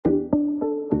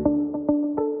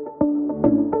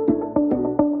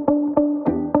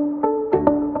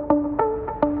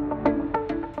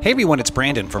Hey everyone, it's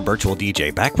Brandon from Virtual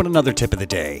DJ, back with another tip of the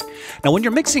day. Now when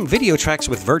you're mixing video tracks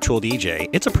with Virtual DJ,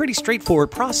 it's a pretty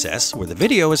straightforward process where the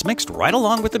video is mixed right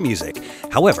along with the music.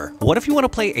 However, what if you want to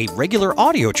play a regular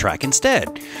audio track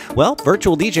instead? Well,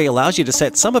 Virtual DJ allows you to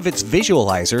set some of its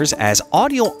visualizers as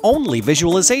audio-only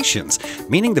visualizations,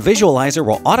 meaning the visualizer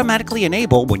will automatically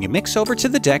enable when you mix over to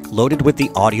the deck loaded with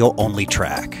the audio-only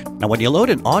track. Now when you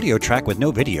load an audio track with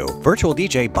no video, Virtual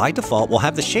DJ by default will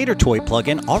have the shader toy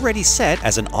plugin already set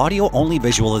as an audio-only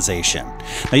visualization.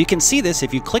 Now you can see this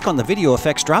if you click on the video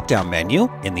effects drop-down menu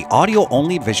in the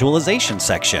audio-only visualization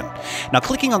section. Now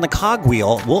clicking on the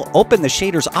cogwheel will open the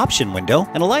shader's option window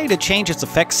and allow you to change its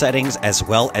effect settings as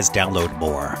well as download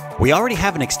more. We already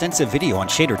have an extensive video on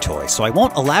shader toy, so I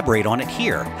won't elaborate on it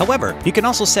here. However, you can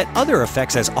also set other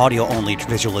effects as audio-only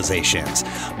visualizations,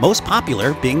 most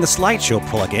popular being the Slideshow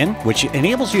plugin, which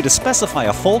enables you to specify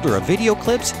a folder of video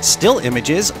clips, still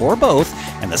images, or both,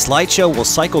 and the Slideshow will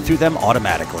cycle through them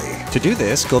automatically. To do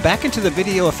this, go back into the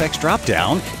video effects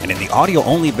drop-down, and in the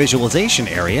audio-only visualization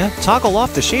area, toggle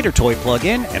off the shader toy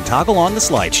plugin and toggle on the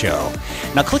Slideshow.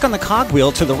 Now click on the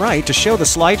cogwheel to the right to show the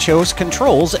Slideshow's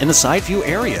controls in the side view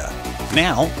area.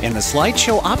 Now, in the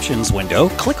Slideshow options window,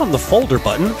 click on the folder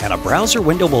button and a browser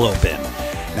window will open.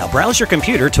 Now browse your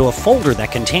computer to a folder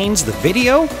that contains the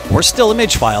video or still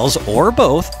image files or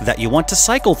both that you want to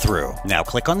cycle through. Now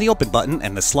click on the open button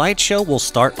and the Slideshow will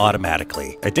start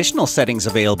automatically. Additional settings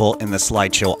available in the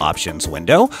Slideshow options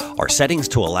window are settings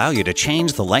to allow you to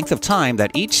change the length of time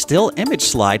that each still image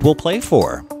slide will play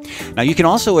for. Now you can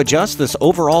also adjust this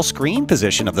overall screen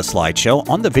position of the Slideshow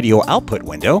on the video output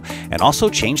window and also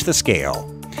change the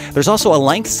scale. There's also a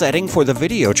length setting for the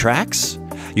video tracks.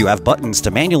 You have buttons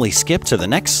to manually skip to the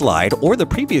next slide or the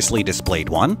previously displayed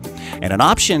one, and an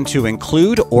option to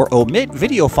include or omit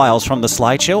video files from the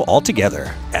Slideshow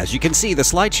altogether. As you can see, the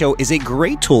Slideshow is a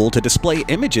great tool to display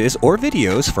images or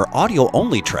videos for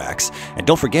audio-only tracks. And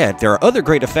don't forget, there are other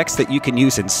great effects that you can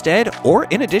use instead or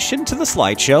in addition to the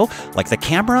Slideshow, like the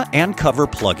camera and cover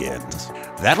plugins.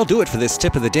 That'll do it for this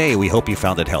tip of the day. We hope you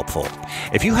found it helpful.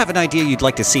 If you have an idea you'd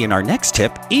like to see in our next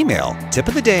tip, email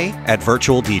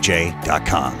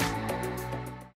tipoftheday@virtualdj.com.